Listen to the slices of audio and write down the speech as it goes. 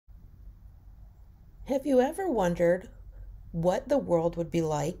Have you ever wondered what the world would be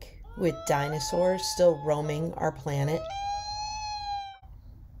like with dinosaurs still roaming our planet?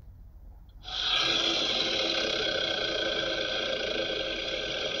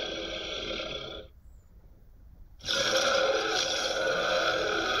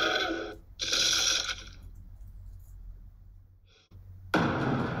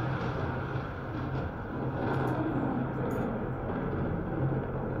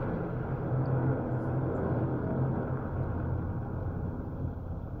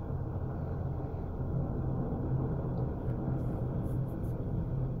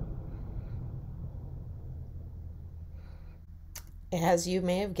 As you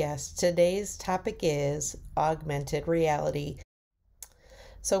may have guessed, today's topic is augmented reality.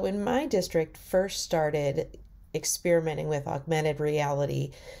 So, when my district first started experimenting with augmented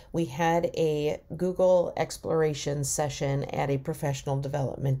reality, we had a Google exploration session at a professional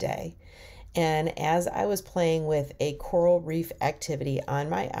development day. And as I was playing with a coral reef activity on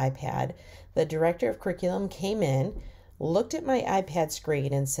my iPad, the director of curriculum came in, looked at my iPad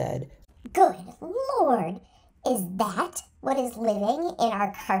screen, and said, "Good Lord, is that what is living in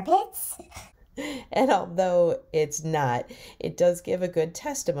our carpets?" And although it's not, it does give a good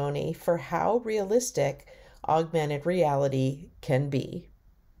testimony for how realistic augmented reality can be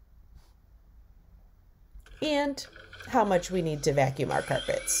and how much we need to vacuum our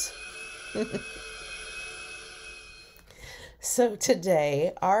carpets. So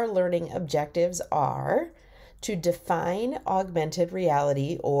today, our learning objectives are to define augmented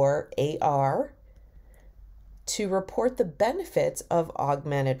reality or AR, to report the benefits of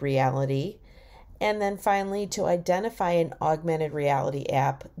augmented reality, and then finally to identify an augmented reality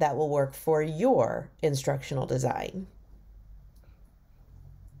app that will work for your instructional design.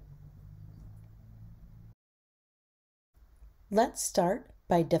 Let's start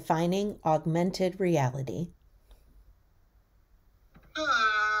by defining augmented reality.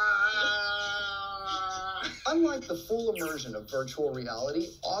 Unlike the full immersion of virtual reality,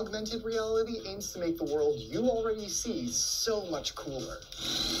 augmented reality aims to make the world you already see so much cooler.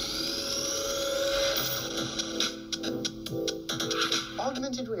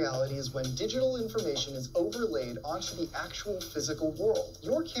 Augmented reality is when digital information is overlaid onto the actual physical world.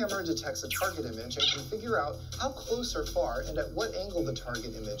 Your camera detects a target image and can figure out how close or far and at what angle the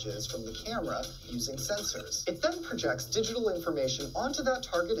target image is from the camera using sensors. It then projects digital information onto that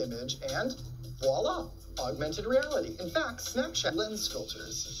target image and voila! Augmented reality. In fact, Snapchat lens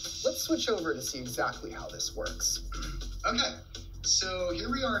filters. Let's switch over to see exactly how this works. Okay, so here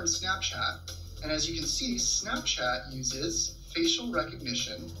we are in Snapchat, and as you can see, Snapchat uses facial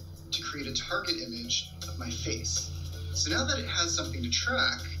recognition to create a target image of my face. So now that it has something to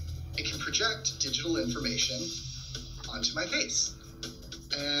track, it can project digital information onto my face.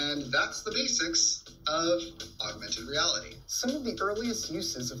 And that's the basics of augmented reality. Some of the earliest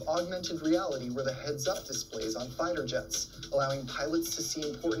uses of augmented reality were the heads-up displays on fighter jets, allowing pilots to see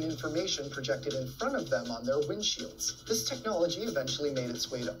important information projected in front of them on their windshields. This technology eventually made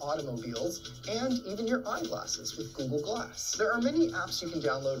its way to automobiles and even your eyeglasses with Google Glass. There are many apps you can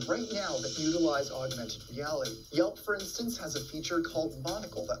download right now that utilize augmented reality. Yelp, for instance, has a feature called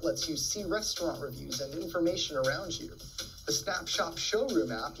Monocle that lets you see restaurant reviews and information around you. The Snapshot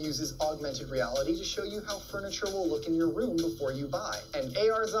Showroom app uses augmented reality to show you how furniture will look in your room before you buy. And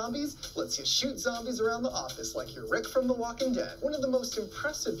AR Zombies lets you shoot zombies around the office like you're Rick from The Walking Dead. One of the most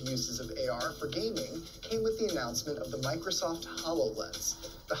impressive uses of AR for gaming came with the announcement of the Microsoft HoloLens.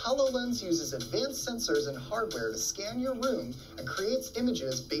 The HoloLens uses advanced sensors and hardware to scan your room and creates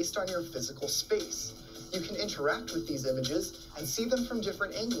images based on your physical space. You can interact with these images and see them from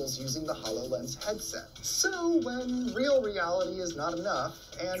different angles using the HoloLens headset. So when real reality is not enough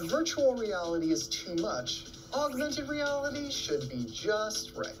and virtual reality is too much, augmented reality should be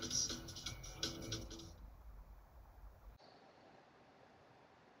just right.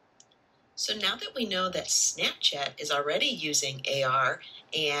 So now that we know that Snapchat is already using AR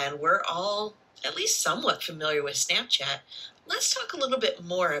and we're all at least somewhat familiar with Snapchat, let's talk a little bit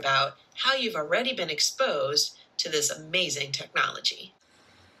more about how you've already been exposed to this amazing technology.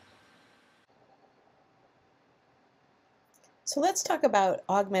 So let's talk about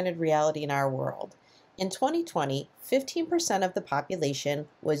augmented reality in our world. In 2020, 15% of the population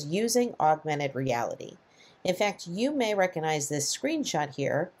was using augmented reality. In fact, you may recognize this screenshot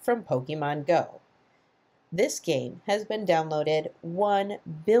here from Pokemon Go. This game has been downloaded 1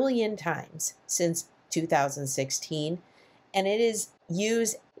 billion times since 2016, and it is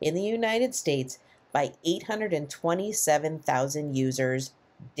used in the United States by 827,000 users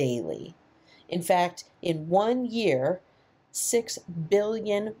daily. In fact, in 1 year, 6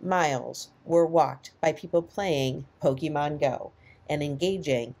 billion miles were walked by people playing Pokemon Go and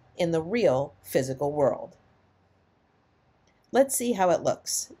engaging in the real physical world. Let's see how it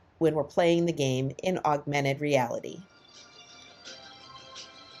looks when we're playing the game in augmented reality.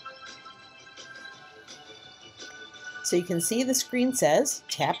 So you can see the screen says,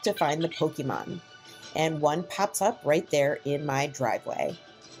 tap to find the Pokemon, and one pops up right there in my driveway.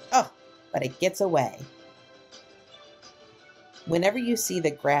 Oh, but it gets away. Whenever you see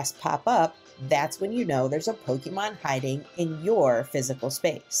the grass pop up, that's when you know there's a Pokemon hiding in your physical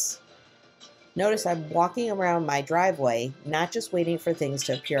space. Notice I'm walking around my driveway, not just waiting for things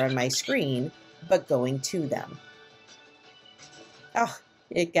to appear on my screen, but going to them. Oh,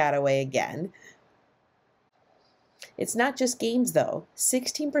 it got away again. It's not just games though.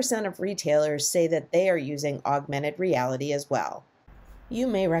 16% of retailers say that they are using augmented reality as well. You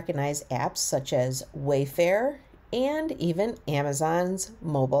may recognize apps such as Wayfair and even Amazon's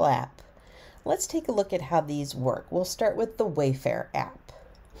mobile app. Let's take a look at how these work. We'll start with the Wayfair app.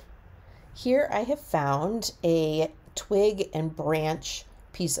 Here I have found a twig and branch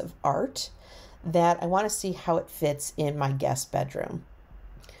piece of art that I want to see how it fits in my guest bedroom.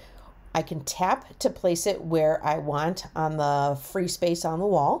 I can tap to place it where I want on the free space on the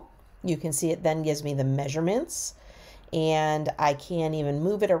wall. You can see it then gives me the measurements, and I can even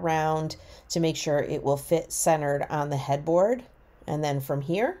move it around to make sure it will fit centered on the headboard. And then from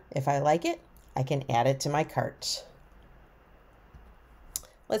here, if I like it, I can add it to my cart.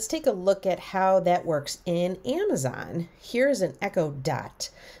 Let's take a look at how that works in Amazon. Here's an Echo Dot.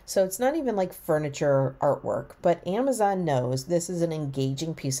 So it's not even like furniture artwork, but Amazon knows this is an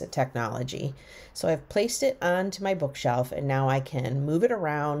engaging piece of technology. So I've placed it onto my bookshelf, and now I can move it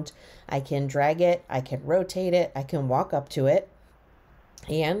around. I can drag it, I can rotate it, I can walk up to it.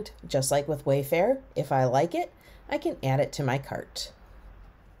 And just like with Wayfair, if I like it, I can add it to my cart.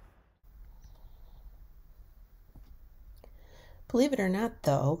 Believe it or not,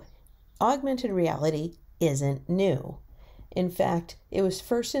 though, augmented reality isn't new. In fact, it was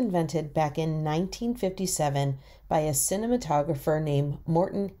first invented back in 1957 by a cinematographer named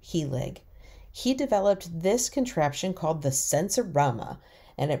Morton Helig. He developed this contraption called the Sensorama,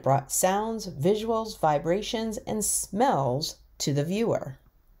 and it brought sounds, visuals, vibrations, and smells to the viewer.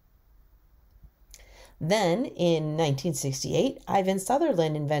 Then, in 1968, Ivan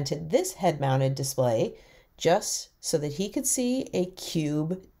Sutherland invented this head-mounted display just so that he could see a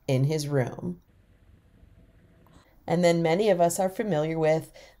cube in his room. And then many of us are familiar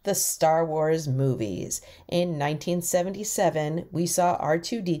with the Star Wars movies. In 1977, we saw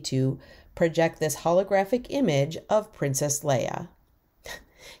R2-D2 project this holographic image of Princess Leia.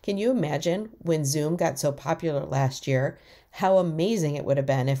 Can you imagine when Zoom got so popular last year, how amazing it would have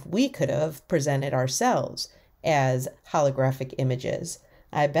been if we could have presented ourselves as holographic images?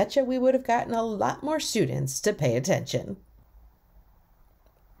 I bet you we would have gotten a lot more students to pay attention.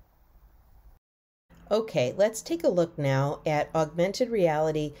 Okay, let's take a look now at augmented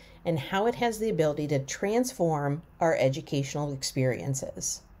reality and how it has the ability to transform our educational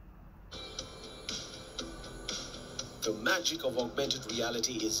experiences. The magic of augmented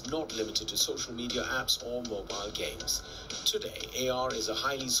reality is not limited to social media apps or mobile games. Today, AR is a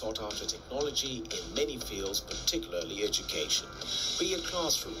highly sought-after technology in many fields, particularly education. Be it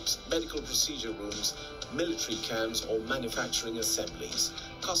classrooms, medical procedure rooms, military camps, or manufacturing assemblies,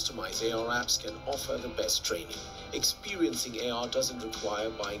 customized AR apps can offer the best training. Experiencing AR doesn't require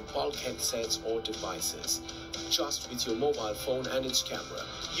buying bulk headsets or devices. Just with your mobile phone and its camera,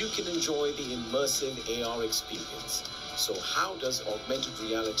 you can enjoy the immersive AR experience. So how does augmented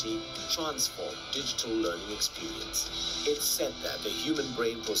reality transform digital learning experience? It's said that the human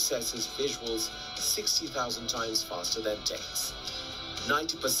brain processes visuals 60,000 times faster than text.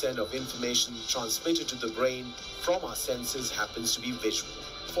 90% of information transmitted to the brain from our senses happens to be visual.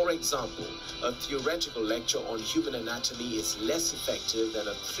 For example, a theoretical lecture on human anatomy is less effective than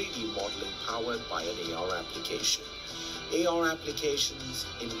a 3D modeling powered by an AR application. AR applications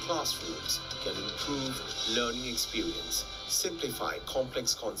in classrooms can improve learning experience, simplify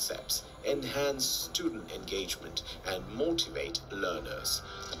complex concepts, enhance student engagement, and motivate learners.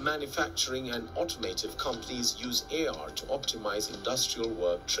 Manufacturing and automotive companies use AR to optimize industrial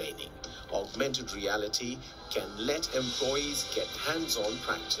work training. Augmented reality can let employees get hands-on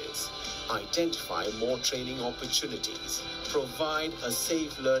practice, identify more training opportunities, provide a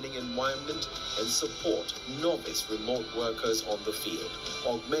safe learning environment, and support novice remote workers on the field.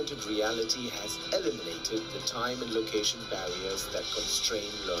 Augmented reality has eliminated the time and location barriers that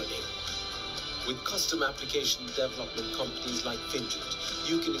constrain learning. With custom application development companies like Fidget,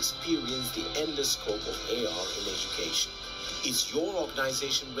 you can experience the endless scope of AR in education. Is your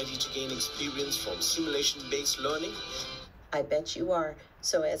organization ready to gain experience from simulation-based learning? I bet you are.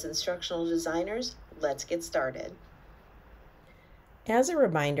 So as instructional designers, let's get started. As a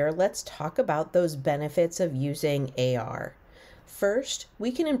reminder, let's talk about those benefits of using AR. First,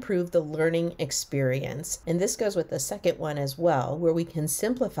 we can improve the learning experience, and this goes with the second one as well, where we can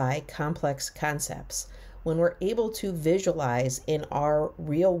simplify complex concepts. When we're able to visualize in our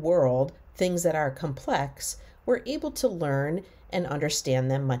real world things that are complex, we're able to learn and understand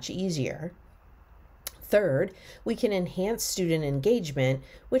them much easier. Third, we can enhance student engagement,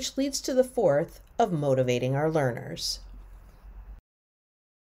 which leads to the fourth of motivating our learners.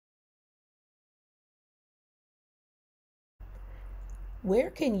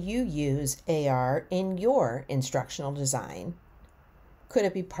 Where can you use AR in your instructional design? Could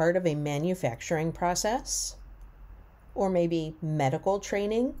it be part of a manufacturing process? Or maybe medical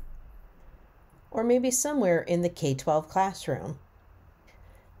training? Or maybe somewhere in the K-12 classroom?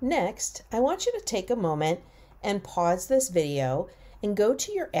 Next, I want you to take a moment and pause this video and go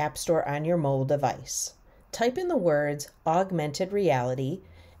to your App Store on your mobile device. Type in the words Augmented Reality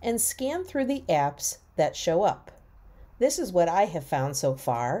and scan through the apps that show up. This is what I have found so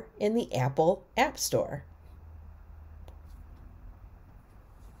far in the Apple App Store.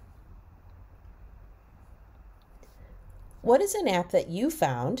 What is an app that you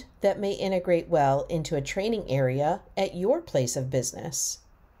found that may integrate well into a training area at your place of business?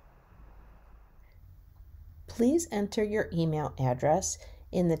 Please enter your email address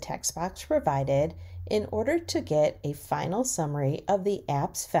in the text box provided in order to get a final summary of the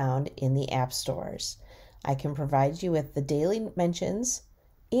apps found in the app stores. I can provide you with the daily mentions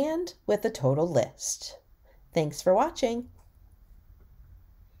and with a total list. Thanks for watching.